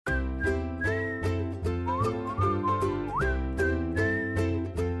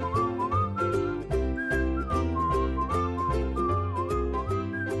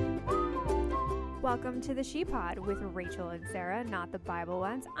welcome to the She Pod with Rachel and Sarah, not the Bible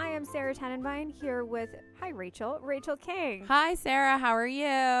ones. I am Sarah Tenenbein here with, Rachel King. Hi, Sarah. How are you?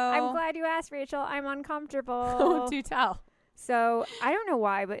 I'm glad you asked, Rachel. I'm uncomfortable. Oh, do tell. So, I don't know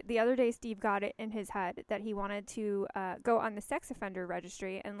why, but the other day Steve got it in his head that he wanted to go on the sex offender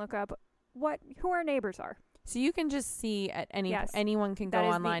registry and look up who our neighbors are. So you can just see at anyone can go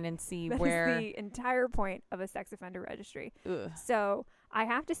online and see where. That is the entire point of a sex offender registry. Ugh. So I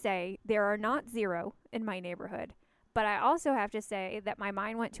have to say there are not zero in my neighborhood, but I also have to say that my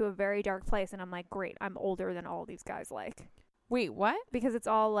mind went to a very dark place and I'm like, great, I'm older than all these guys like. Wait, what? Because it's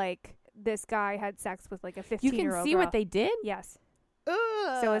all like this guy had sex with like a 15-year-old You can see what they did? Yes. Ugh.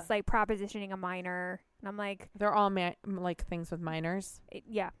 So it's like propositioning a minor and I'm like. They're all like things with minors?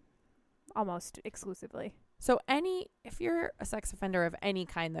 Yeah. Almost exclusively. So if you're a sex offender of any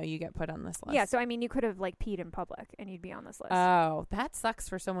kind, though, you get put on this list. Yeah, so I mean, you could have like peed in public and you'd be on this list. Oh, that sucks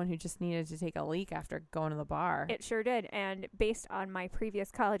for someone who just needed to take a leak after going to the bar. It sure did. And based on my previous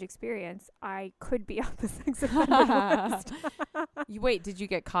college experience, I could be on the sex offender list. Wait, did you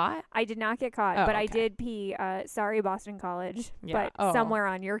get caught? I did not get caught, but I did pee, sorry, Boston College, but somewhere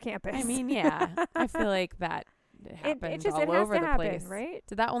on your campus. I mean, yeah. I feel like that. It just all has over to the happen, place, right?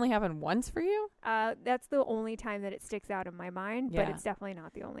 Did that only happen once for you? That's the only time that it sticks out in my mind, but Yeah. it's definitely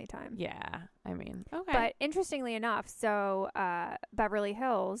not the only time. Yeah, I mean, okay. But interestingly enough, so Beverly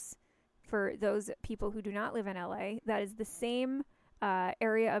Hills, for those people who do not live in LA, that is the same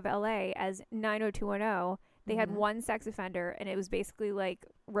area of LA as 90210. They had one sex offender, and it was basically like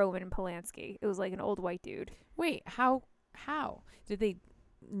Roman Polanski. It was like an old white dude. Wait, how did they?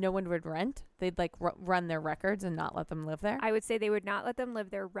 No one would rent? They'd like run their records and not let them live there? I would say they would not let them live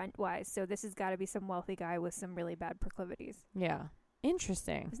there rent-wise. So this has got to be some wealthy guy with some really bad proclivities. Yeah.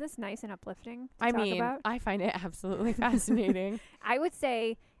 Interesting. Is this nice and uplifting to talk about? I find it absolutely fascinating. I would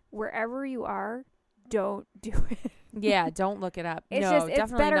say wherever you are, don't do it. Yeah, don't look it up. It's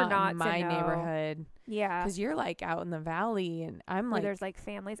definitely better not in not my to know. neighborhood. Yeah. Because you're like out in the valley and I'm where like. there's like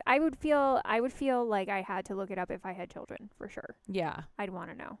families. I would feel like I had to look it up if I had children, for sure. Yeah. I'd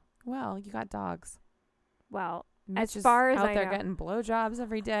want to know. Well, you got dogs. Well, Mitch as far as out I there know. getting blowjobs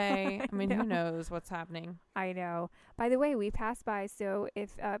every day. I mean, who knows what's happening? I know. By the way, we passed by. So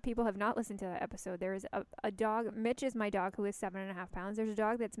if people have not listened to that episode, there is a dog. Mitch is my dog who is 7.5 pounds. There's a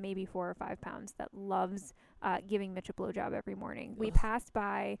dog that's maybe 4 or 5 pounds that loves giving Mitch a blowjob every morning. We passed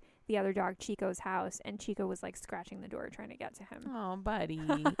by the other dog, Chico's house, and Chico was like scratching the door trying to get to him. Oh, buddy,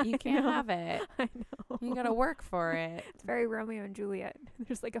 you can't have it. I know. You got to work for it. It's very Romeo and Juliet.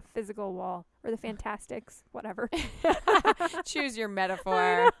 There's like a physical wall, or the Fantastics, whatever. Choose your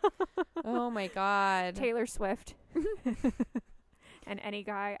metaphor. Oh my God. Taylor Swift. And any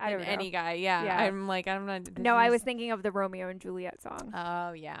guy. I don't know. Any guy, yeah. I'm like, I'm not. No, I was thinking of the Romeo and Juliet song.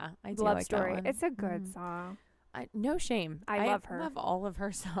 Oh, yeah. I do Love like Story. that one. It's a good song. No shame. I love her. I love all of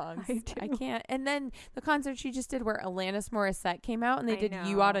her songs. I do. I can't. And then the concert she just did where Alanis Morissette came out and they did know.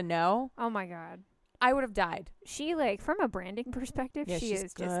 You Oughta Know. Oh my God. I would have died. She, like, from a branding perspective, Yeah, she she's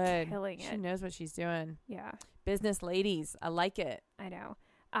is good. just killing it. She knows what she's doing. Yeah. Business ladies. I like it. I know.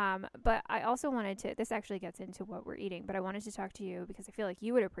 But I also wanted to, this actually gets into what we're eating, but I wanted to talk to you because I feel like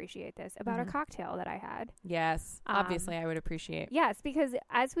you would appreciate this about a cocktail that I had. Yes. Obviously, I would appreciate. Yes, because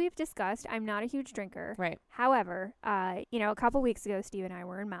as we've discussed, I'm not a huge drinker. Right. However, a couple weeks ago, Steve and I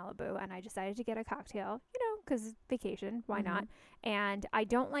were in Malibu and I decided to get a cocktail, because vacation, why not? And I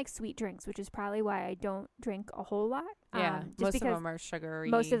don't like sweet drinks, which is probably why I don't drink a whole lot. Yeah, just most of because them are sugary.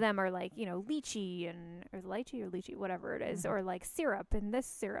 most of them are like, lychee or lychee, whatever it is, or like syrup and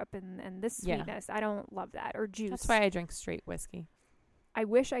this sweetness. I don't love that, or juice. That's why I drink straight whiskey. I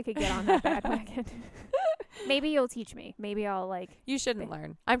wish I could get on that bandwagon. Maybe you'll teach me. Maybe I'll like. You shouldn't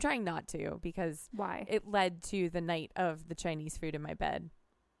learn. I'm trying not to because Why? it led to the night of the Chinese food in my bed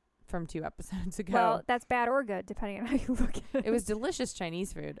from 2 episodes ago. Well, that's bad or good, depending on how you look at it. It was delicious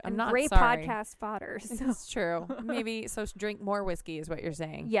Chinese food. I'm and not great sorry. podcast fodder. So. It's true. Maybe so. Drink more whiskey is what you're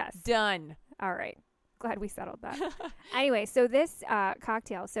saying. Yes. Done. All right. Glad we settled that. Anyway, so this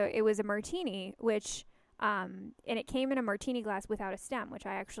cocktail, so it was a martini, which and it came in a martini glass without a stem, which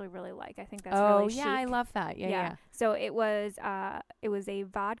I actually really like. I think that's really chic. Oh, yeah, I love that. Yeah. So it was a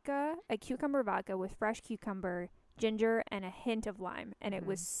cucumber vodka with fresh cucumber, ginger, and a hint of lime, and it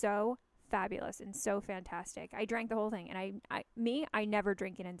was so fabulous and so fantastic. I drank the whole thing, and I never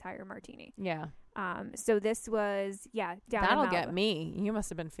drink an entire martini. Yeah. So this was down That'll in Malibu. get me. You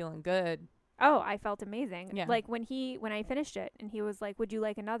must have been feeling good. Oh, I felt amazing. Yeah. Like when I finished it and he was like, "Would you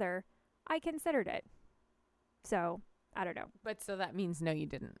like another?" I considered it. So, I don't know. But so that means no, you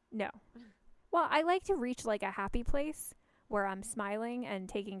didn't. No. Well, I like to reach like a happy place where I'm smiling and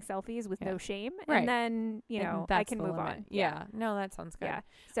taking selfies with no shame. Right. And then, you And know, that's I can the move limit. on. Yeah. No, that sounds good. Yeah.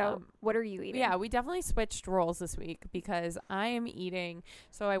 So what are you eating? Yeah, we definitely switched roles this week because I am eating.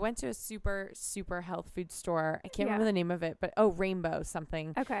 So I went to a super, super health food store. I can't remember the name of it, but Rainbow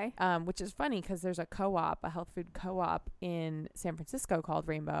something. Okay. Which is funny because there's a health food co-op in San Francisco called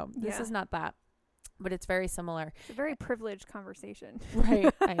Rainbow. This is not that, but it's very similar. It's a very privileged conversation.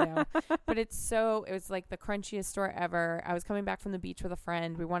 Right, I know. But it was like the crunchiest store ever. I was coming back from the beach with a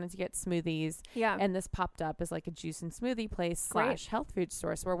friend. We wanted to get smoothies. Yeah. And this popped up as like a juice and smoothie place / health food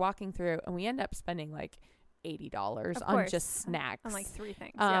store. So we're walking through and we end up spending like $80 on just snacks. On like 3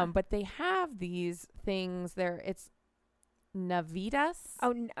 things. But they have these things there. It's Navitas.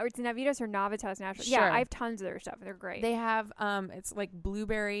 Oh, it's Navitas or Navitas Natural. Sure. Yeah, I have tons of their stuff. They're great. They have it's like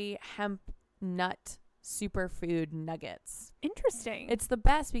blueberry hemp nut superfood nuggets. Interesting. It's the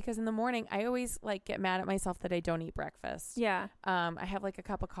best because in the morning I always like get mad at myself that I don't eat breakfast. Yeah. I have like a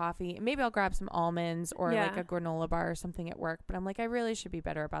cup of coffee. Maybe I'll grab some almonds or like a granola bar or something at work. But I'm like, I really should be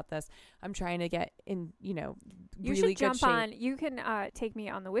better about this. I'm trying to get in, you really should jump good shape. on. You can take me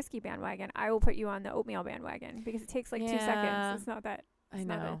on the whiskey bandwagon. I will put you on the oatmeal bandwagon because it takes like 2 seconds. It's not that. I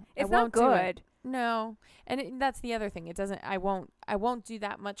know. It's not good. No. And that's the other thing. I won't do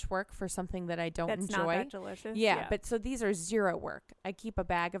that much work for something that I don't that's enjoy. Not that delicious. Yeah, but so these are zero work. I keep a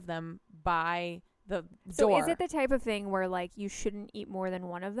bag of them by the so door. Is it the type of thing where like you shouldn't eat more than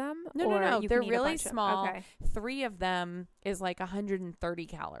one of them? No. They're really small. Okay. 3 of them is like 130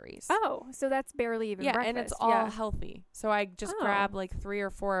 calories. Oh, so that's barely even breakfast. And it's all healthy. So I just grab like 3 or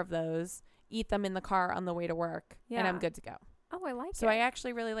 4 of those, eat them in the car on the way to work, and I'm good to go. Oh, I like it. So I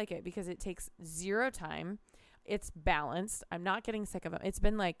actually really like it because it takes 0 time. It's balanced. I'm not getting sick of them. It's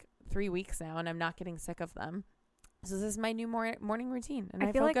been like 3 weeks now, and I'm not getting sick of them. So this is my new morning routine, and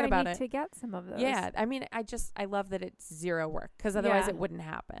I feel like good about it. I need to get some of those. Yeah, I mean, I love that it's 0 work because otherwise it wouldn't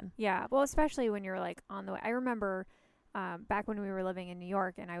happen. Yeah, well, especially when you're like on the way. I remember back when we were living in New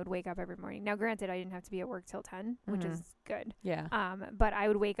York, and I would wake up every morning. Now, granted, I didn't have to be at work till 10, which is good. Yeah. But I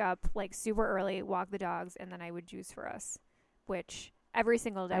would wake up like super early, walk the dogs, and then I would juice for us, which every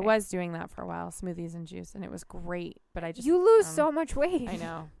single day. I was doing that for a while, smoothies and juice, and it was great. But I just you lose so much weight. I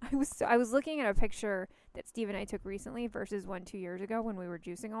know. I was looking at a picture that Steve and I took recently versus 2 years ago when we were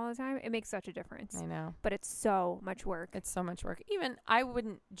juicing all the time. It makes such a difference. I know. But it's so much work. It's so much work. Even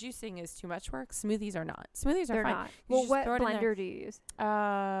juicing is too much work. Smoothies are not. Smoothies are They're fine. not. Well, what blender do you use?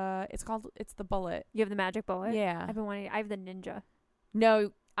 It's the Bullet. You have the Magic Bullet? Yeah. I have the Ninja.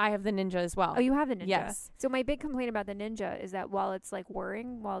 No, I have the Ninja as well. Oh, you have the Ninja? Yes. So my big complaint about the Ninja is that while it's like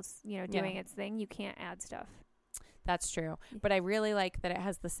whirring, while it's, doing its thing, you can't add stuff. That's true. But I really like that it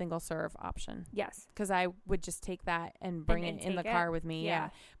has the single serve option. Yes. Because I would just take that and bring it in the car with me. Yeah.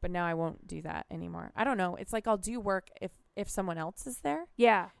 But now I won't do that anymore. I don't know. It's like I'll do work if someone else is there.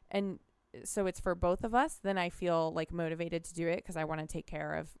 Yeah. And so it's for both of us. Then I feel like motivated to do it because I want to take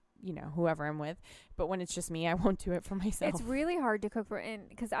care of, whoever I'm with. But when it's just me, I won't do it for myself. It's really hard to cook for, and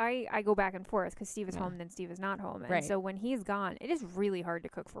because I go back and forth because Steve is home, then Steve is not home. And so when he's gone, it is really hard to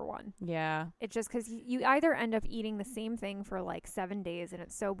cook for one. Yeah. It's just because you either end up eating the same thing for like 7 days and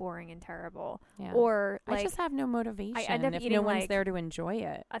it's so boring and terrible. Yeah. Or like, I just have no motivation. I end up if eating no one's there to enjoy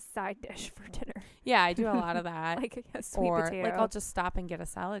it. A side dish for dinner. Yeah, I do a lot of that. Like a sweet potato. Like I'll just stop and get a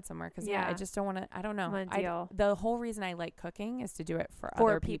salad somewhere because I just don't want to. I don't know. The whole reason I like cooking is to do it for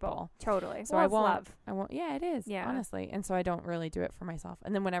other people. Totally. So I won't. Yeah, it is. Yeah, honestly. And so I don't really do it for myself.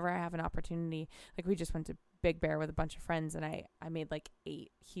 And then whenever I have an opportunity, like we just went to Big Bear with a bunch of friends, and I made like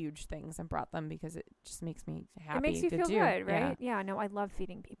 8 huge things and brought them because it just makes me happy. It makes you feel good, right? Yeah. No, I love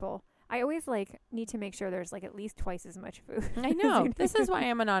feeding people. I always need to make sure there's like at least twice as much food. I know. This is why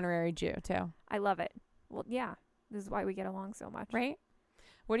I'm an honorary Jew too. I love it. Well, yeah. This is why we get along so much. Right?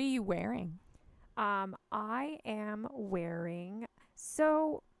 What are you wearing? I am wearing.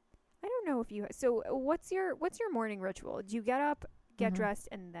 So, I don't know if you. So, what's your morning ritual? Do you get up, get dressed,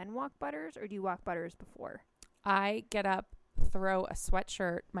 and then walk Butters, or do you walk Butters before? I get up, throw a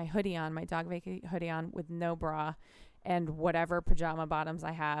sweatshirt, my hoodie on, my dog vacay hoodie on with no bra, and whatever pajama bottoms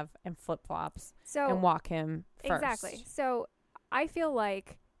I have, and flip flops, and walk him first. Exactly. So, I feel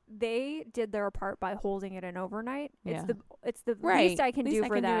like they did their part by holding it in overnight. It's the least I can do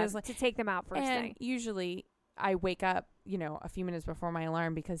for them to take them out first thing. Usually I wake up you know, a few minutes before my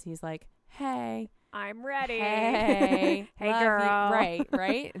alarm because he's like, hey, I'm ready. Hey, hey girl. You.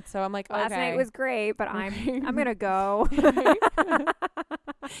 Right. And so I'm like, last night was great, but I'm gonna go.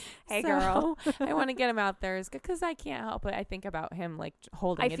 Hey, girl. I want to get him out there because I can't help it. I think about him like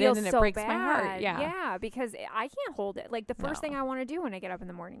holding it feel in, and so it breaks bad. my heart. Yeah, because I can't hold it. Like the first thing I want to do when I get up in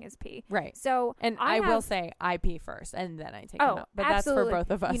the morning is pee. Right. So and I will say I pee first, and then I take him out. But absolutely. That's for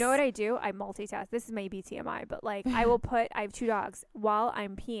both of us. You know what I do? I multitask. This is my BTMI, but like I have 2 dogs. While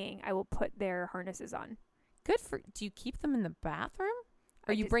I'm peeing, I will put their harnesses on. Good for. Do you keep them in the bathroom,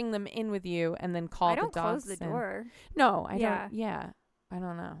 or you bring them in with you and then call the dogs? I don't close the door. No, I don't. Yeah, I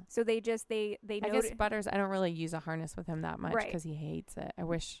don't know. So they I guess Butters. I don't really use a harness with him that much because he hates it. I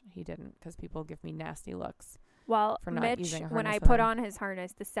wish he didn't because people give me nasty looks. Well, for not Mitch, using a harness when I with put him. on his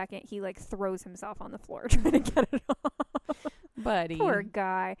harness, the second he like throws himself on the floor trying to get it off. Buddy, poor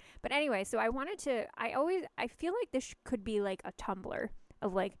guy. But anyway, so I feel like this could be like a Tumblr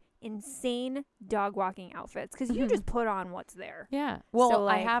of like insane dog walking outfits because you just put on what's there. Yeah. Well, so,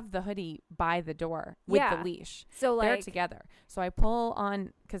 like, I have the hoodie by the door with the leash. So like they're together. So I pull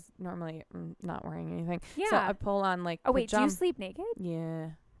on because normally I'm not wearing anything. Yeah. So I pull on like. Oh wait, do you sleep naked? Yeah.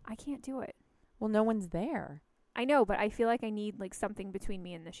 I can't do it. Well, no one's there. I know, but I feel like I need like something between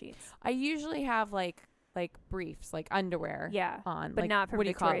me and the sheets. I usually have like briefs, like underwear. On, but like, not from what do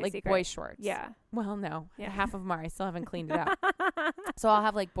you call it? Like Secret. boy shorts. Yeah. Well, no. Yeah. Half of them are. I still haven't cleaned it up. So I'll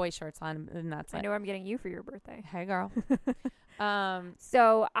have like boy shorts on, and that's it. I know I'm getting you for your birthday. Hey, girl.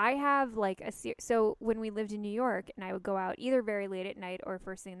 So I have like so when we lived in New York and I would go out either very late at night or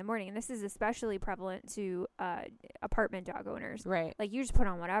first thing in the morning, and this is especially prevalent to apartment dog owners. Right. Like you just put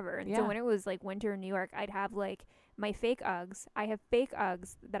on whatever. And so when it was like winter in New York, I'd have like my fake Uggs. I have fake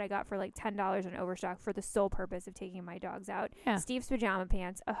Uggs that I got for like $10 in Overstock for the sole purpose of taking my dogs out. Yeah. Steve's pajama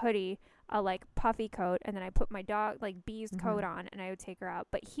pants, a hoodie, a like puffy coat, and then I put my dog like Bee's coat on and I would take her out.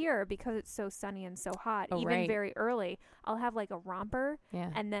 But here, because it's so sunny and so hot, even very early, I'll have like a romper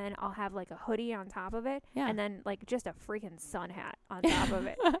and then I'll have like a hoodie on top of it and then like just a freaking sun hat on top of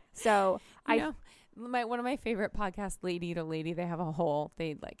it. So one of my favorite podcasts, Lady to Lady, they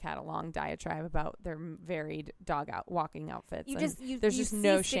like had a long diatribe about their varied dog walking outfits. There's just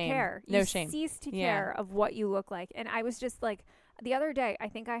no shame. No shame. You cease to care of what you look like. And I was just like, the other day, I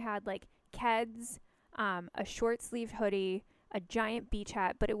think I had like Keds, a short sleeved hoodie, a giant beach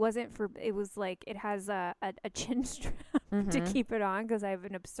hat, but it was like, it has a chin strap to keep it on because I have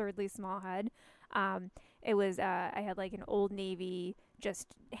an absurdly small head. It was, I had like an Old Navy just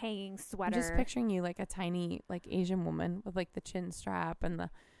hanging sweater. I'm just picturing you like a tiny like Asian woman with like the chin strap and the.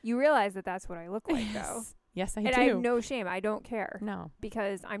 You realize that that's what I look like though. Yes, I do. And I have no shame. I don't care. No.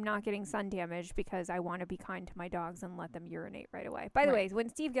 Because I'm not getting sun damage because I want to be kind to my dogs and let them urinate right away. By the way, when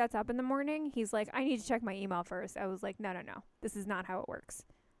Steve gets up in the morning, he's like, I need to check my email first. I was like, no. This is not how it works.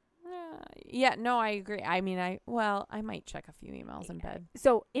 No, I agree. I mean, I might check a few emails in bed.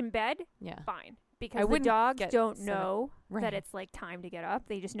 So in bed, fine. Because the dogs don't know that it's like time to get up.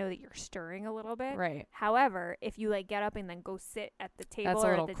 They just know that you're stirring a little bit. Right. However, if you like get up and then go sit at the table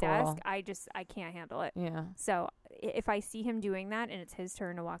or at the desk, I can't handle it. Yeah. So if I see him doing that and it's his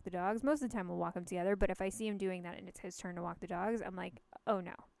turn to walk the dogs, most of the time we'll walk them together. But if I see him doing that and it's his turn to walk the dogs, I'm like, oh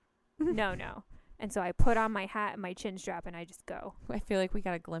no, no. And so I put on my hat and my chin strap and I just go. I feel like we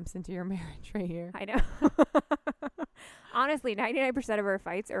got a glimpse into your marriage right here. I know. Honestly, 99% of our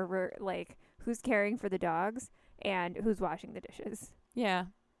fights are like who's caring for the dogs and who's washing the dishes. Yeah.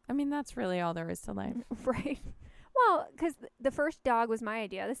 I mean, that's really all there is to life. Right. Well, because the first dog was my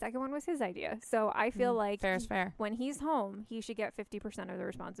idea. The second one was his idea. So I feel like fair is fair. When he's home, he should get 50% of the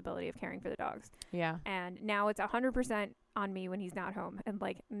responsibility of caring for the dogs. Yeah. And now it's 100% on me when he's not home and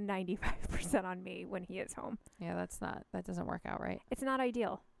like 95% on me when he is home. Yeah, that doesn't work out right. It's not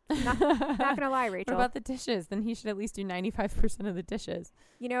ideal. Not gonna lie, Rachel. What about the dishes? Then he should at least do 95% of the dishes.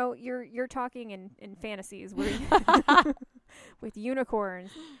 You know, you're talking in fantasies where with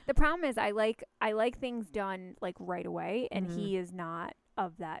unicorns. The problem is I like things done like right away, and he is not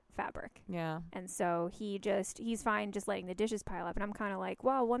of that fabric. Yeah. And so he's fine just letting the dishes pile up, and I'm kind of like,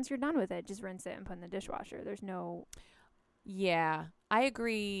 well, once you're done with it, just rinse it and put in the dishwasher. There's no. Yeah, I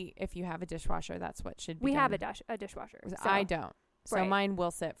agree. If you have a dishwasher, that's what should be. We done. have a dishwasher. So. I don't. So mine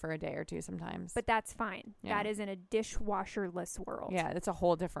will sit for a day or two sometimes. But that's fine. Yeah. That is in a dishwasherless world. Yeah, it's a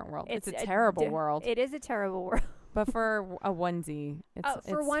whole different world. It's a terrible world. It is a terrible world. But for a onesie,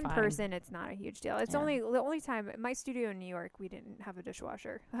 for one person, it's not a huge deal. It's the only time my studio in New York, we didn't have a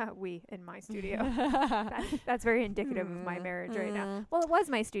dishwasher. We in my studio. That's very indicative of my marriage right now. Well, it was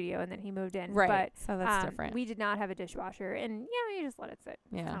my studio, and then he moved in. Right. But so that's different. We did not have a dishwasher, and you just let it sit.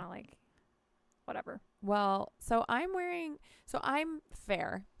 Yeah. Kind of like. whatever. Well, so I'm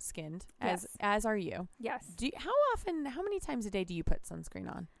fair skinned as are you. Yes. How many times a day do you put sunscreen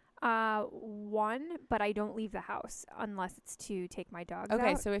on? One, but I don't leave the house unless it's to take my dogs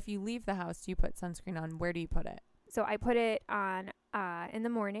Okay, out. so if you leave the house, do you put sunscreen on? Where do you put it? So I put it on in the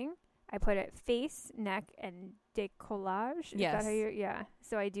morning. I put it face, neck, and décollage. Yes. Is that how yeah.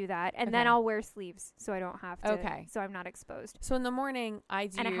 So I do that. And then I'll wear sleeves so I don't have to. Okay. So I'm not exposed. So in the morning, I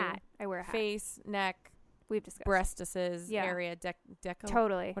do. And a hat. I wear a hat. Face, neck, we've discussed. breastises, area, deco.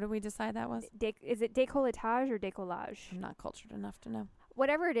 Totally. What did we decide that was? Is it décolletage or décollage? I'm not cultured enough to know.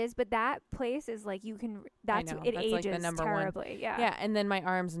 Whatever it is, but that place is like you can. That's it ages like the number terribly. One. Yeah. Yeah, and then my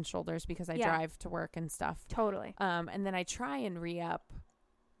arms and shoulders because I drive to work and stuff. Totally. And then I try and re-up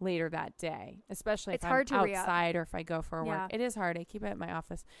later that day, especially if hard I'm to outside or if I go for work. It is hard. I keep it at my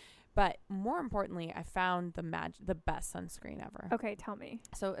office. But more importantly, I found the best sunscreen ever. Okay, tell me.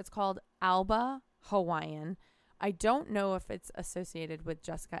 So it's called Alba Hawaiian. I don't know if it's associated with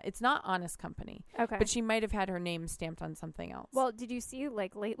Jessica. It's not Honest Company. Okay. But she might have had her name stamped on something else. Well, did you see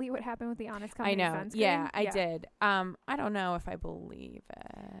like lately what happened with the Honest Company sunscreen? Yeah, I did. I don't know if I believe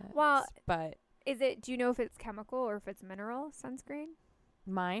it. Well, but do you know if it's chemical or if it's mineral sunscreen?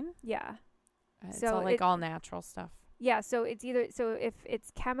 Mine? Yeah. It's all natural stuff. Yeah, so it's if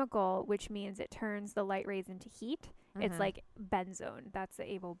it's chemical, which means it turns the light rays into heat, it's like benzone. That's the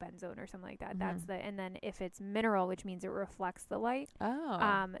avobenzone or something like that. That's and then if it's mineral, which means it reflects the light.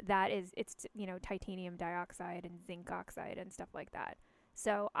 Oh. It's titanium dioxide and zinc oxide and stuff like that.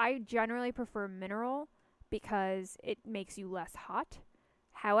 So I generally prefer mineral because it makes you less hot.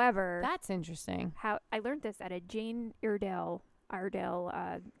 However, that's interesting. How I learned this at a Jane Iredale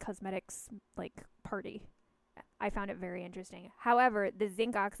cosmetics like party. I found it very interesting. However, the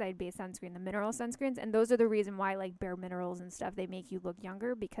zinc oxide based sunscreen, the mineral sunscreens, and those are the reason why like Bare Minerals and stuff, they make you look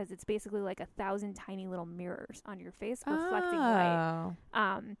younger because it's basically like 1,000 tiny little mirrors on your face reflecting light.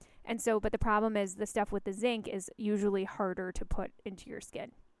 But the problem is the stuff with the zinc is usually harder to put into your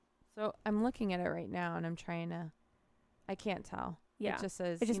skin. So I'm looking at it right now and I can't tell. Yeah. It just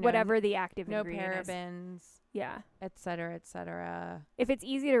says it's just whatever the active no ingredient parabens. Is. Yeah. Et cetera, et cetera. If it's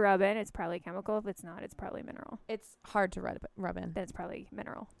easy to rub in, it's probably chemical. If it's not, it's probably mineral. It's hard to rub in. Then it's probably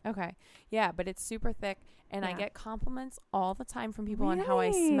mineral. Okay. Yeah, but it's super thick. And I get compliments all the time from people on how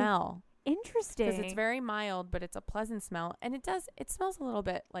I smell. Interesting. Because it's very mild, but it's a pleasant smell. And it smells a little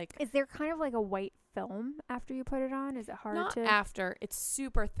bit like... Is there kind of like a white film after you put it on? Is it hard not to... Not after. It's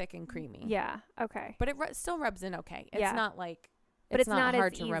super thick and creamy. Yeah. Okay. But it still rubs in okay. It's not like... But it's not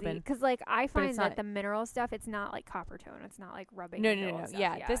hard as to easy. rub in. Because, like, I find that the mineral stuff, it's not like copper tone. It's not like rubbing No. stuff.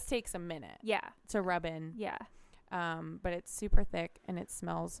 Yeah, this takes a minute. Yeah. To rub in. Yeah. But it's super thick and it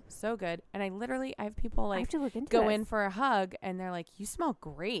smells so good. And I have people like I have to look into go in for a hug and they're like, "You smell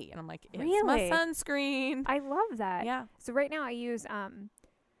great." And I'm like, "It's my sunscreen." I love that. Yeah. So right now I use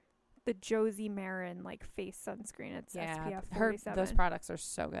the Josie Marin like face sunscreen. It's SPF 47. Those products are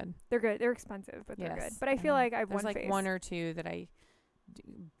so good. They're good. They're expensive, but they're good. But I feel like I have There's one like face. one or two that I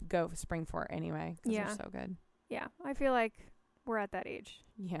go spring for anyway because they're so good. Yeah, I feel like we're at that age.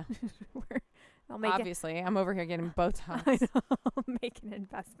 Yeah. Obviously, I'm over here getting Botox. I know. I'll make an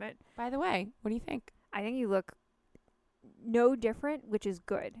investment. By the way, what do you think? I think you look no different, which is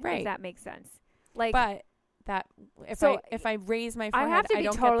good. Right. If that makes sense. Like, but that if I raise my forehead, I have to be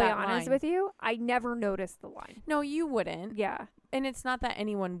totally honest line. with you. I never noticed the line. No, you wouldn't. Yeah. And it's not that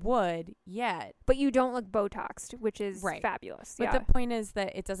anyone would yet. But you don't look Botoxed, which is fabulous. But the point is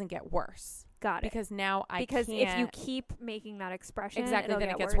that it doesn't get worse. Got it. Because now because if you keep making that expression, then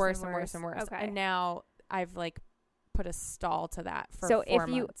it gets worse and worse and worse. Okay. And now I've like put a stall to that for 4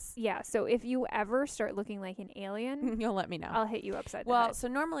 months. So if you ever start looking like an alien, you'll let me know. I'll hit you upside the head. So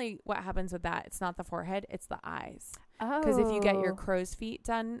normally what happens with that, it's not the forehead, it's the eyes. Oh. Because if you get your crow's feet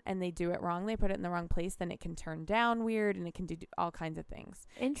done and they do it wrong, they put it in the wrong place, then it can turn down weird and it can do all kinds of things.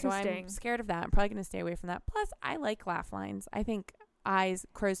 Interesting. So I'm scared of that. I'm probably going to stay away from that. Plus, I like laugh lines. I think eyes,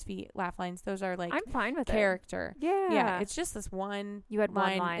 crow's feet, laugh lines, those are like I'm fine with character. Yeah. It's just this one you had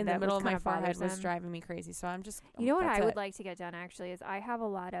one line in the middle of my forehead was driving me crazy. So I'm just You know what I would like to get done actually is I have a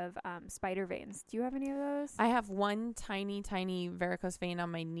lot of spider veins. Do you have any of those? I have one tiny varicose vein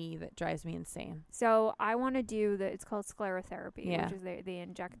on my knee that drives me insane. So I want to do it's called sclerotherapy, which is they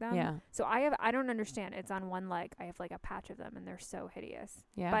inject them. Yeah. So I don't understand. It's on one leg. I have like a patch of them and they're so hideous.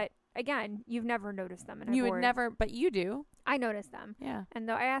 Yeah. But again, you've never noticed them. And you would never, but you do. I noticed them. Yeah. And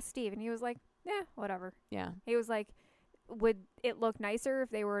though I asked Steve and he was like, whatever. Yeah. He was like, would it look nicer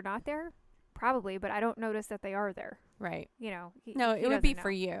if they were not there? Probably, but I don't notice that they are there. Right. You know. No, it would be for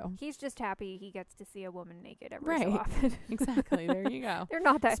you. He's just happy he gets to see a woman naked every so Right. often. Exactly. There you go. They're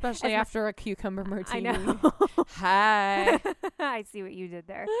not that. Especially after a cucumber martini. I know. Hi. I see what you did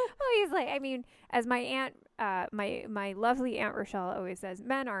there. Well, he's like, I mean, as my aunt, my lovely Aunt Rochelle always says,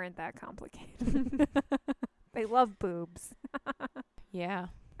 men aren't that complicated. They love boobs. Yeah.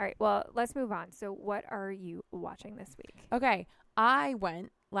 All right. Well, let's move on. So what are you watching this week? Okay. I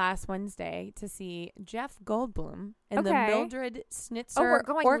went last Wednesday to see Jeff Goldblum in the Mildred Schnitzer we're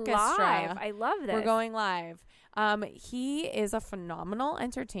going Orchestra. Live. I love this. We're going live. He is a phenomenal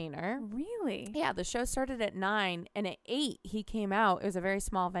entertainer. Really? Yeah, the show started at 9, and at 8 he came out. It was a very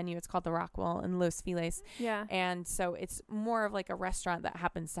small venue. It's called the Rockwell in Los Feliz. Yeah. And so it's more of like a restaurant that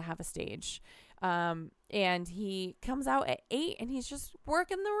happens to have a stage. And he comes out at 8 and he's just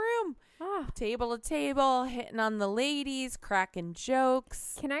working the room. Table to table, hitting on the ladies, cracking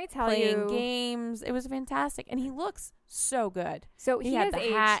jokes. Can I tell playing games. It was fantastic. And he looks so good. So he had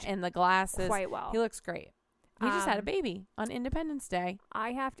the hat and the glasses. Quite well. He looks great. He just had a baby on Independence Day.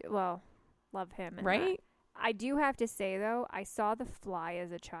 I have to, love him. Right? I do have to say, though, I saw The Fly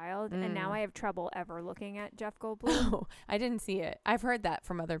as a child, and now I have trouble ever looking at Jeff Goldblum. Oh, I didn't see it. I've heard that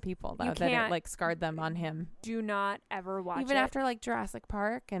from other people, though, that it, like, scarred them on him. Do not ever watch it. Even after, like, Jurassic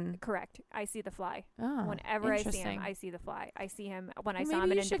Park and... Correct. I see The Fly. Oh, whenever I see him, I see The Fly. I see him when I saw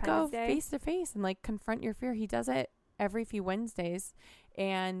him in Independence Day. Maybe you should go face-to-face and, like, confront your fear. He does it every few Wednesdays.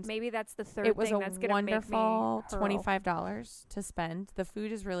 And maybe that's the third thing that's going to make me wonderful $25 to spend. The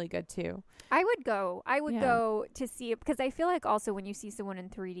food is really good too. I would go go to see it because I feel like also when you see someone in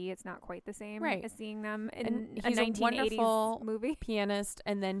 3D, it's not quite the same as seeing them in a 1980s wonderful movie. Pianist,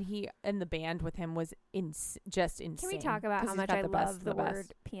 and then the band with him was just insane. Can we talk about how much I love the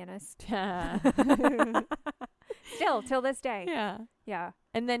word pianist? Still, till this day. Yeah.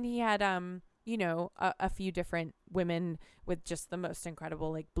 And then he had a few different women with just the most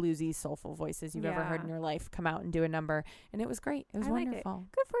incredible, like, bluesy, soulful voices you've ever heard in your life come out and do a number. And it was great. It was wonderful.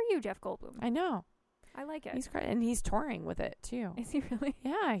 Good for you, Jeff Goldblum. I know. I like it. He's great. And he's touring with it, too. Is he really?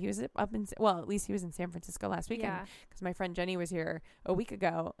 Yeah. He was at least he was in San Francisco last weekend. Because my friend Jenny was here a week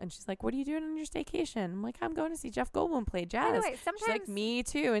ago. And she's like, what are you doing on your staycation? I'm like, I'm going to see Jeff Goldblum play jazz. By the way, sometimes, she's like, me,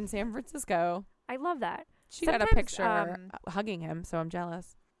 too, in San Francisco. I love that. She got a picture hugging him, so I'm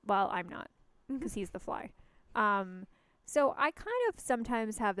jealous. Well, I'm not. Because he's the Fly. So I kind of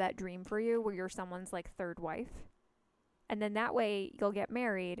sometimes have that dream for you where you're someone's like third wife. And then that way you'll get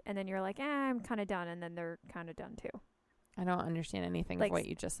married and then you're like, I'm kind of done. And then they're kind of done too. I don't understand anything of what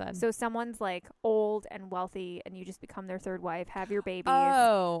you just said. So someone's like old and wealthy and you just become their third wife, have your babies.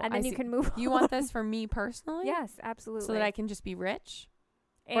 Oh, and then you can move on. You want this for me personally? Yes, absolutely. So that I can just be rich?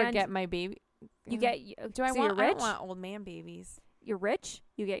 Or get my baby? Do I don't want old man babies. You're rich,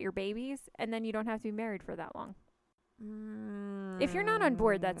 you get your babies, and then you don't have to be married for that long. If you're not on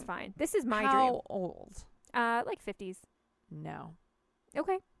board, that's fine. This is my dream. How old? Like 50s. No.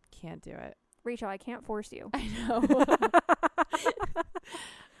 Okay. Can't do it. Rachel, I can't force you. I know.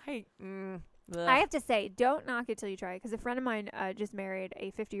 I have to say, don't knock it till you try it, because a friend of mine just married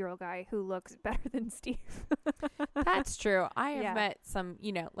a 50-year-old guy who looks better than Steve. That's true. I have met some,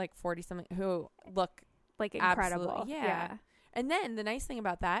 like 40-something who look like incredible. Absolutely. Yeah. And then the nice thing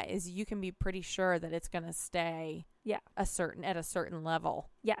about that is you can be pretty sure that it's going to stay at a certain level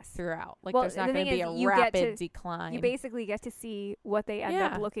throughout. Like there's not going to be a rapid decline. You basically get to see what they end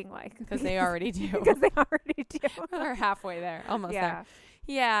up looking like. Because they already do. Because they already do. They're halfway there. Almost there.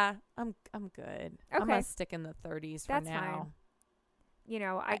 Yeah. I'm good. Okay. I'm going to stick in the 30s for now. Fine.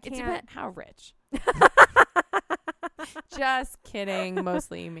 I can't. It depends how rich. Just kidding.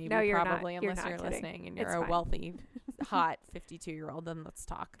 Mostly, maybe, no, probably, not. Unless you're listening and you're a wealthy, hot 52-year-old, then let's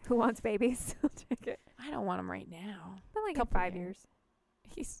talk. Who wants babies? I'll take it. I don't want them right now. But like in 5 years.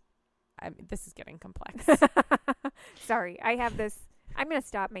 This is getting complex. Sorry, I have this. I'm going to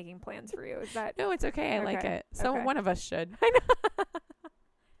stop making plans for you. Is that? No, it's okay. I like it. So one of us should. I know.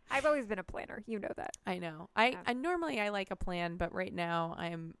 I've always been a planner. You know that. I know. I normally I like a plan, but right now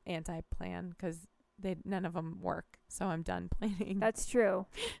I'm anti-plan because none of them work. So I'm done planning. That's true.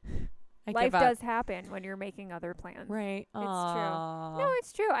 Life does happen when you're making other plans. Right. It's true. No,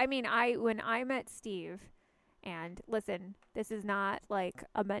 it's true. I mean, when I met Steve, and listen, this is not like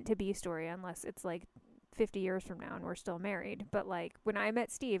a meant to be story unless it's like 50 years from now and we're still married. But like when I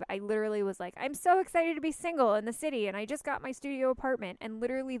met Steve, I literally was like, I'm so excited to be single in the city. And I just got my studio apartment. And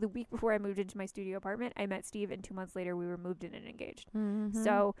literally the week before I moved into my studio apartment, I met Steve. And 2 months later, we were moved in and engaged. Mm-hmm.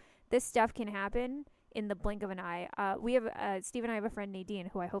 So this stuff can happen in the blink of an eye. We have Steve and I have a friend, Nadine,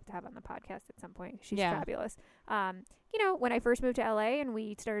 who I hope to have on the podcast at some point. She's fabulous. You know, when I first moved to LA and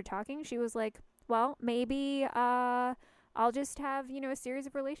we started talking, she was like, well, maybe I'll just have, you know, a series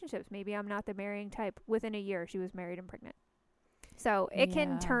of relationships. Maybe I'm not the marrying type. Within a year, she was married and pregnant. So it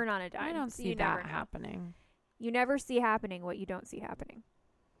can turn on a dime. I don't see that happening. You never see happening what you don't see happening.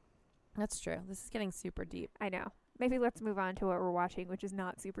 That's true. This is getting super deep. I know. Maybe let's move on to what we're watching, which is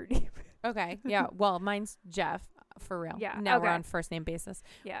not super deep. Okay. Yeah. Well, mine's Jeff, for real. Yeah. Now we're on first name basis.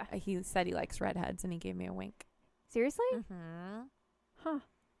 Yeah. He said he likes redheads, and he gave me a wink. Seriously? Mm-hmm. Huh.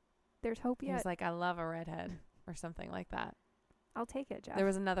 There's hope yet. He was like, I love a redhead, or something like that. I'll take it, Jeff. There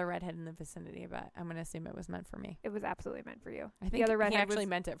was another redhead in the vicinity, but I'm going to assume it was meant for me. It was absolutely meant for you. I think the other redhead he actually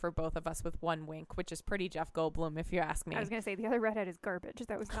meant it for both of us with one wink, which is pretty Jeff Goldblum, if you ask me. I was going to say, the other redhead is garbage.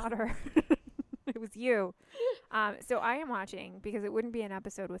 That was not her. It was you. So I am watching, because it wouldn't be an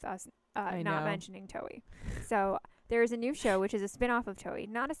episode with us not mentioning Toei. So there is a new show, which is a spin-off of Toei.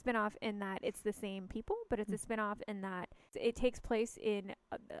 Not a spin-off in that it's the same people, but it's a spin-off in that it takes place in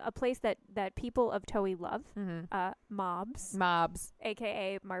a place that people of Toei love, Mobs,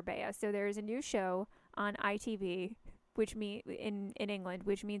 a.k.a. Marbella. So there is a new show on ITV, which in England,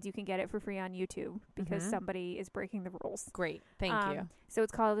 which means you can get it for free on YouTube, because somebody is breaking the rules. Great. Thank you. So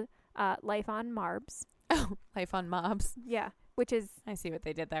it's called Life on Marbs. Oh, Life on Mobs. Yeah, which is... I see what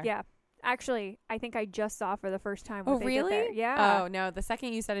they did there. Yeah. Actually, I think I just saw for the first time what they really? did there. Yeah. Oh, no. The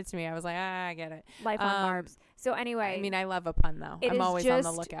second you said it to me, I was like, I get it. Life on Marbs. So anyway... I mean, I love a pun, though. I'm always on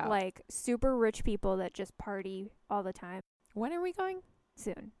the lookout. Like super rich people that just party all the time. When are we going?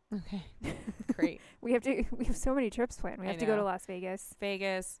 Soon. Okay. Great. We have so many trips planned. We have to go to Las Vegas.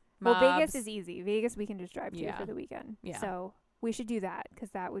 Mobs. Well, Vegas is easy. Vegas we can just drive to for the weekend. Yeah. So we should do that, because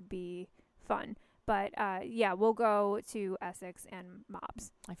that would be fun. But we'll go to Essex and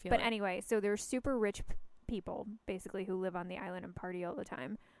Mobs. But anyway, so there's super rich people basically who live on the island and party all the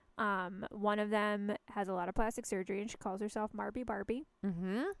time. One of them has a lot of plastic surgery, and she calls herself Marby Barbie.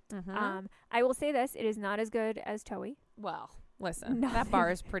 I will say this: it is not as good as Toei. Well, listen, that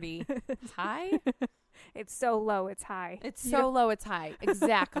bar is pretty high. It's so low, it's high. It's so low, it's high.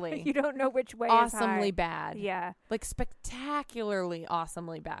 Exactly. You don't know which way awesomely is high. Awesomely bad. Yeah. Like spectacularly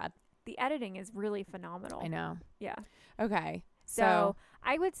awesomely bad. The editing is really phenomenal. I know. Yeah. Okay. So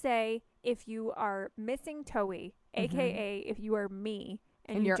I would say if you are missing Toei, aka if you are me,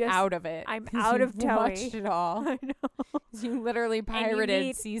 and you're out of it. I'm out of Toei. Watched it all. I know. You literally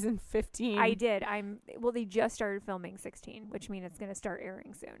pirated season 15. I did. They just started filming 16, which means it's going to start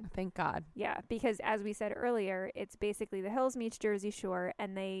airing soon. Thank God. Yeah, because as we said earlier, it's basically The Hills meets Jersey Shore,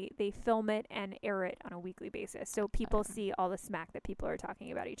 and they film it and air it on a weekly basis. So people see all the smack that people are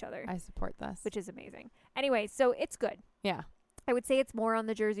talking about each other. I support this. Which is amazing. Anyway, so it's good. Yeah. I would say it's more on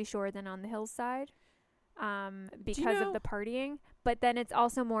the Jersey Shore than on the Hills side. Because of the partying, but then it's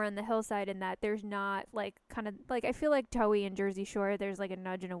also more on the hillside in that there's not like kind of like I feel like Toei and Jersey Shore, there's like a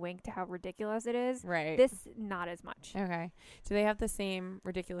nudge and a wink to how ridiculous it is. Right. This not as much. Okay. Do they have the same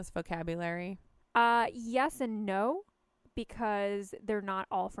ridiculous vocabulary? Yes and no, because they're not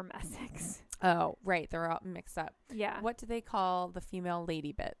all from Essex. Oh, right. They're all mixed up. Yeah. What do they call the female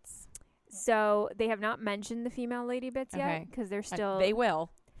lady bits? So they have not mentioned the female lady bits yet, because they're still. They will.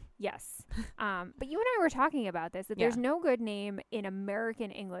 Yes. But you and I were talking about this, that there's no good name in American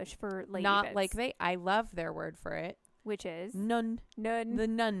English for lady bits. I love their word for it. Which is? Nun. Nun. The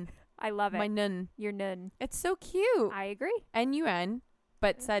nun. I love it. My nun. Your nun. It's so cute. I agree. N-U-N,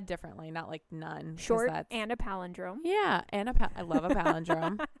 but said differently, not like nun. Short and a palindrome. Yeah, and I love a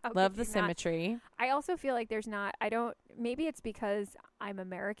palindrome. Love the symmetry. I also feel like maybe it's because I'm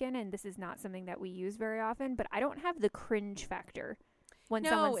American and this is not something that we use very often, but I don't have the cringe factor. When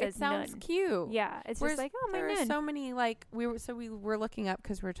someone says it sounds nun. cute. Yeah, it's just like, oh, my nun. There are so many, like, we were looking up,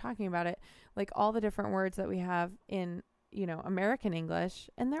 because we were talking about it, like, all the different words that we have in, American English,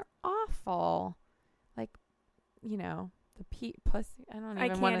 and they're awful. Like, the pussy, I don't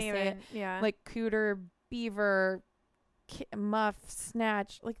even want to say it. Yeah. Like, cooter, beaver, muff,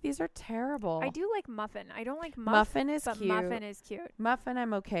 snatch. Like, these are terrible. I do like muffin. I don't like muff. Muffin is but cute. Muffin is cute. Muffin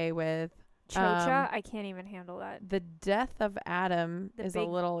I'm okay with. Chocha, I can't even handle that. The death of Adam is a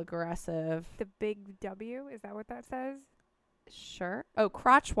little aggressive. The big W, is that what that says? Sure. Oh,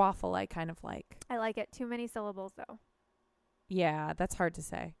 crotch waffle I kind of like. I like it. Too many syllables, though. Yeah, that's hard to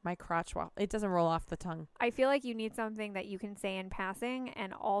say. My crotch waffle. It doesn't roll off the tongue. I feel like you need something that you can say in passing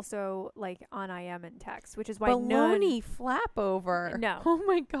and also like on IM in text, which is why baloney flap over. No. Oh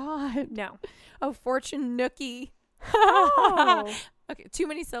my God. No. Oh, fortune nookie. Oh. Okay, too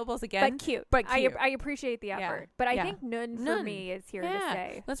many syllables again. But cute. But cute. I appreciate the effort. But I think nun for me is here to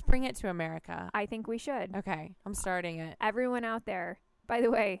stay. Let's bring it to America. I think we should. Okay, I'm starting it. Everyone out there, by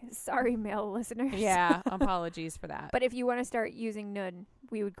the way, sorry, male listeners. Yeah, apologies for that. But if you want to start using nun,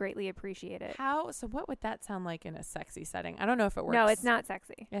 we would greatly appreciate it. So what would that sound like in a sexy setting? I don't know if it works. No, it's not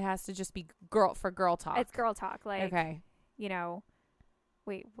sexy. It has to just be girl talk. It's girl talk. Like, okay. You know,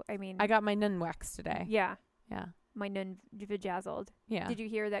 wait, I mean. I got my nun wax today. Yeah. Yeah. My nun vajazzled. Yeah. Did you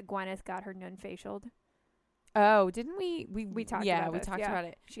hear that Gwyneth got her nun facialed? Oh, didn't we? We talked about it. Yeah, we talked about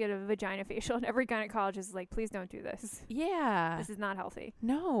it. She got a vagina facial, and every gynecologist is like, please don't do this. Yeah. This is not healthy.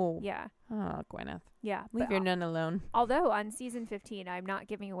 No. Yeah. Oh, Gwyneth. Yeah. Leave your nun alone. Although on season 15, I'm not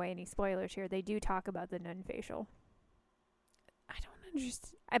giving away any spoilers here, they do talk about the nun facial. I don't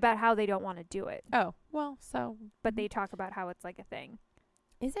understand. About how they don't want to do it. Oh, well, so. But they talk about how it's like a thing.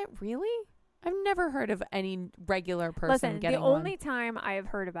 Is it really? I've never heard of any regular person Listen, getting the only time I have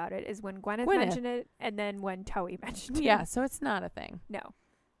heard about it is when Gwyneth mentioned it and then when Toei mentioned it. Yeah, so it's not a thing. No.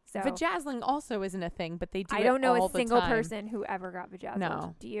 So vajazzling also isn't a thing, but they do I don't know all a single time. person who ever got vajazzled.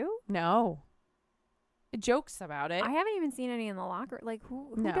 No. Do you? No. Jokes about it. I haven't even seen any in the locker. Like,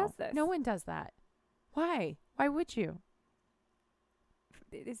 who does this? No one does that. Why? Why would you?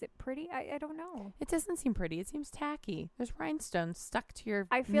 Is it pretty? I don't know. It doesn't seem pretty. It seems tacky. There's rhinestones stuck to your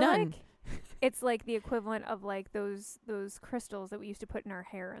I feel nun. like it's like the equivalent of like those crystals that we used to put in our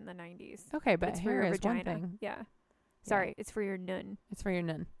hair in the 90s. Okay, but it's hair for your is vagina. one thing. Yeah. Sorry, it's for your nun. It's for your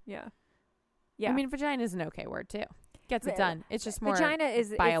nun. Yeah. Yeah. I mean, vagina is an okay word too. Gets it done. It's just more vagina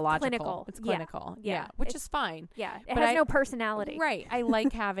is biological. Clinical. It's clinical. Yeah. Which is fine. Yeah. It has no personality. Right. I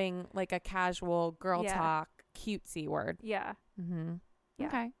like having like a casual girl talk cutesy word. Yeah. Mm-hmm. Yeah.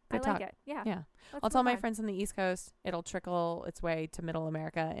 Okay. Good talk. Like it. Yeah. Yeah. I'll tell my friends on the East Coast. It'll trickle its way to Middle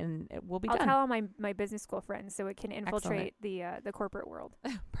America, and it will be done. I'll tell all my business school friends so it can infiltrate the corporate world.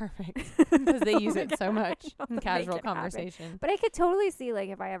 Perfect. Because they use it so much in casual conversation. Happen. But I could totally see, like,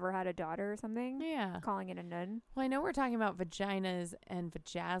 if I ever had a daughter or something. Yeah. Calling it a nun. Well, I know we're talking about vaginas and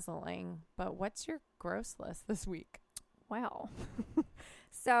vajazzling, but what's your gross list this week? Well,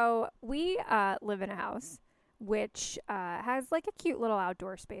 so we live in a house which has like a cute little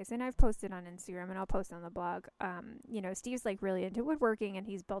outdoor space, and I've posted on Instagram and I'll post on the blog. You know, Steve's like really into woodworking, and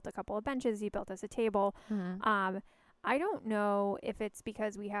he's built a couple of benches. He built us a table. Mm-hmm. I don't know if it's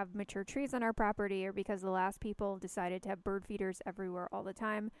because we have mature trees on our property or because the last people decided to have bird feeders everywhere all the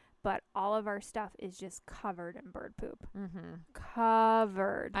time, but all of our stuff is just covered in bird poop. Mm-hmm.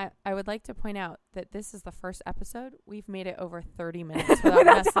 Covered. I would like to point out that this is the first episode. We've made it over 30 minutes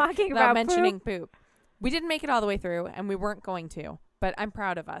without mentioning poop. We didn't make it all the way through, and we weren't going to, but I'm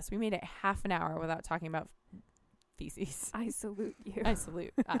proud of us. We made it half an hour without talking about feces. I salute you. I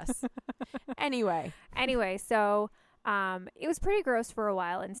salute us. Anyway, so it was pretty gross for a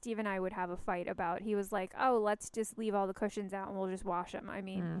while, and Steve and I would have a fight about, he was like, oh, let's just leave all the cushions out and we'll just wash them. I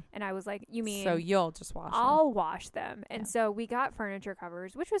mean, and I was like, you mean so you'll just wash them? I'll wash them. And so we got furniture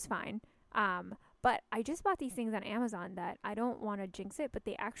covers, which was fine. But I just bought these things on Amazon that I don't want to jinx it, but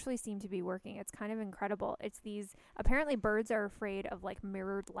they actually seem to be working. It's kind of incredible. It's these, apparently birds are afraid of like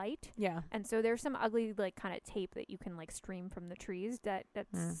mirrored light. Yeah. And so there's some ugly like kind of tape that you can like stream from the trees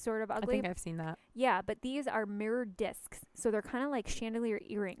that's sort of ugly. I think I've seen that. Yeah, but these are mirrored discs. So they're kind of like chandelier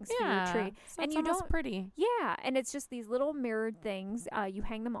earrings for your tree. So and you don't pretty. Yeah. And it's just these little mirrored things. You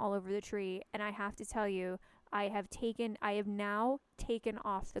hang them all over the tree. And I have to tell you, I have now taken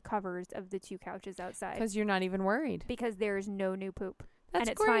off the covers of the two couches outside. Because you're not even worried. Because there's no new poop. That's and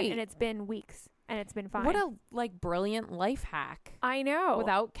it's great. fine. And it's been weeks. And it's been fine. What a brilliant life hack. I know.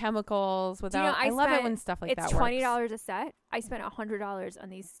 Without chemicals, without... I love it when stuff like that works. It's $20 a set. I spent $100 on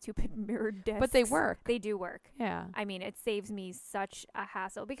these stupid mirrored discs. But they work. They do work. Yeah. I mean, it saves me such a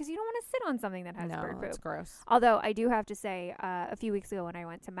hassle because you don't want to sit on something that has bird poop. It's gross. Although I do have to say, a few weeks ago when I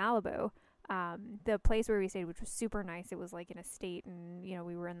went to Malibu, the place where we stayed, which was super nice, it was like an estate, and you know,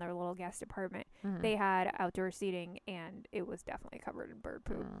 we were in their little guest apartment. They had outdoor seating, and it was definitely covered in bird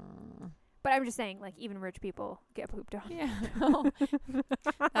poop. But I'm just saying, like, even rich people get pooped on. Yeah.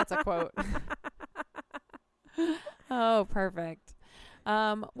 That's a quote. Oh, perfect.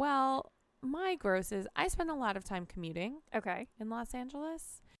 Well, my gross is I spend a lot of time commuting. Okay. In Los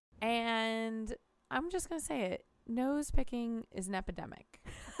Angeles, and I'm just gonna say it. Nose picking is an epidemic.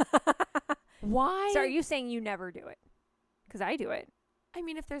 Why? So are you saying you never do it? Because I do it. I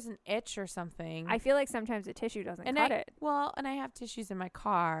mean, if there's an itch or something. I feel like sometimes the tissue doesn't cut it. Well, and I have tissues in my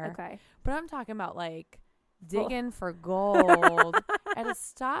car. Okay. But I'm talking about like digging for gold at a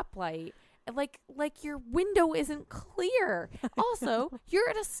stoplight. like your window isn't clear. Also, you're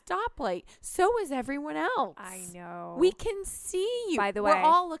at a stoplight. So is everyone else. I know. We can see you. By the way, we're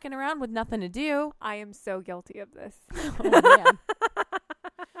all looking around with nothing to do. I am so guilty of this. Oh, man.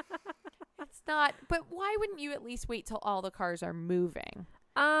 It's not, but why wouldn't you at least wait till all the cars are moving?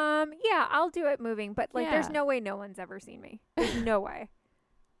 Yeah, I'll do it moving, but like, there's Yeah. no way no one's ever seen me. There's no way.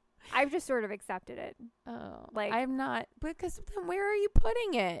 I've just sort of accepted it. Oh, Like- I'm not, because then where are you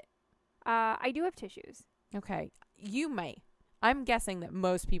putting it? I do have tissues. Okay, you might. I'm guessing that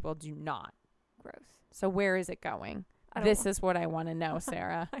most people do not. Gross. So where is it going? I don't This is what I want to know,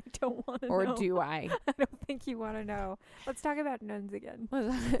 Sarah. I don't want to know. Or do I? I don't think you want to know. Let's talk about nuns again.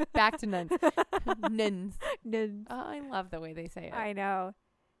 Back to nuns. Nuns. Nuns. Oh, I love the way they say it. I know.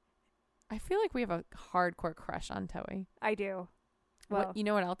 I feel like we have a hardcore crush on Toei. I do. Well, You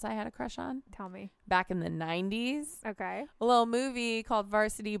know what else I had a crush on? tell me. Back in the 90s. Okay. A little movie called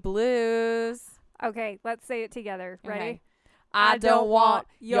Varsity Blues. Okay, let's say it together. Ready? Okay. I don't want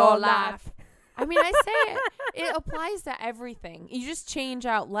your life. I mean, I say it. It applies to everything. You just change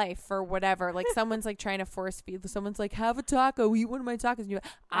out life for whatever. Like someone's like trying to force feed. Someone's like, have a taco. Eat one of my tacos. And you're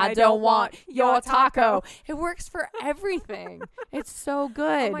like, I don't want your taco. It works for everything. It's so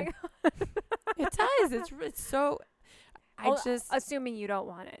good. Oh my God. It does. It's so. Assuming you don't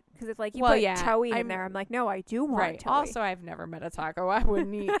want it, because it's like you Well, put yeah, Toei in there. I'm like, no, I do want right. Toei. Also, I've never met a taco I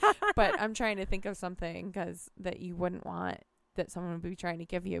wouldn't eat, but I'm trying to think of something that you wouldn't want that someone would be trying to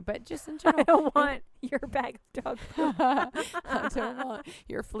give you. But just in general, I don't want your bag of dog food. I don't want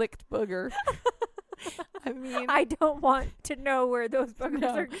your flicked booger. I mean, I don't want to know where those boogers No,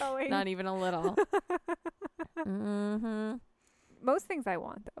 are going. not even a little. Mm-hmm. Most things I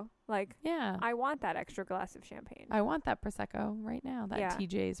want, though. Like, Yeah. I want that extra glass of champagne. I want that Prosecco right now. That Yeah.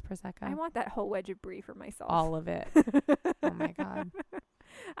 TJ's Prosecco. I want that whole wedge of brie for myself. all of it. Oh my God.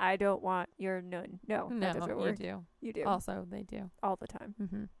 I don't want your nun. No, that No, doesn't you work. do. You do. Also, they do. All the time.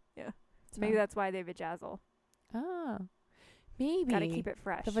 Mm-hmm. Yeah. Maybe that's why they vajazzle. Oh, maybe. Gotta keep it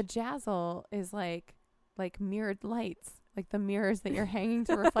fresh. The vajazzle is like mirrored lights, like the mirrors that you're hanging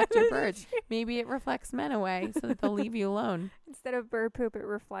to reflect your birds. Maybe it reflects men away so that they'll leave you alone. Instead of bird poop, it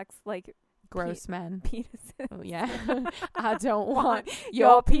reflects like Gross men. penises. Oh, yeah. I don't want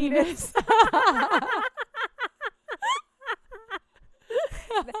your penis.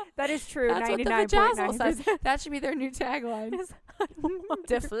 That is true. That's what the 99.9%. vajazzle says. That should be their new tagline.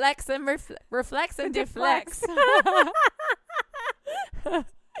 Deflects and reflects and deflects.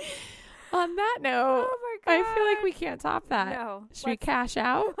 On that note, Oh my God. I feel like we can't top that. No. Should we cash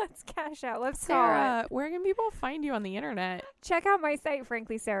out? Let's cash out. Let's call Sarah, it. where can people find you on the internet? Check out my site,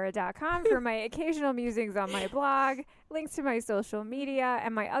 franklysarah.com, for my occasional musings on my blog, links to my social media,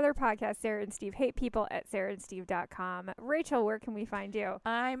 and my other podcast, Sarah and Steve Hate People, at sarahandsteve.com. Rachel, where can we find you?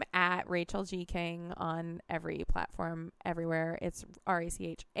 I'm at Rachel G. King on every platform, everywhere. It's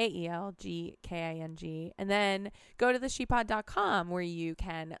RACHAELGKING. And then go to theshepod.com where you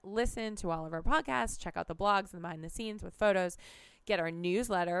can listen to all of our podcasts, check out the blogs and the behind the scenes with photos, get our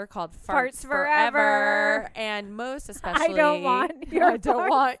newsletter called Farts Forever. And most especially, I don't want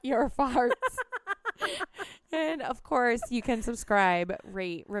your farts. And of course, you can subscribe,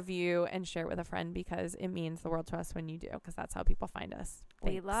 rate, review, and share it with a friend because it means the world to us when you do, because that's how people find us.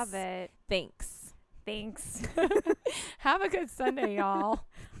 We love it. Thanks. Thanks. Have a good Sunday, y'all.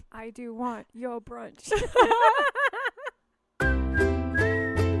 I do want your brunch.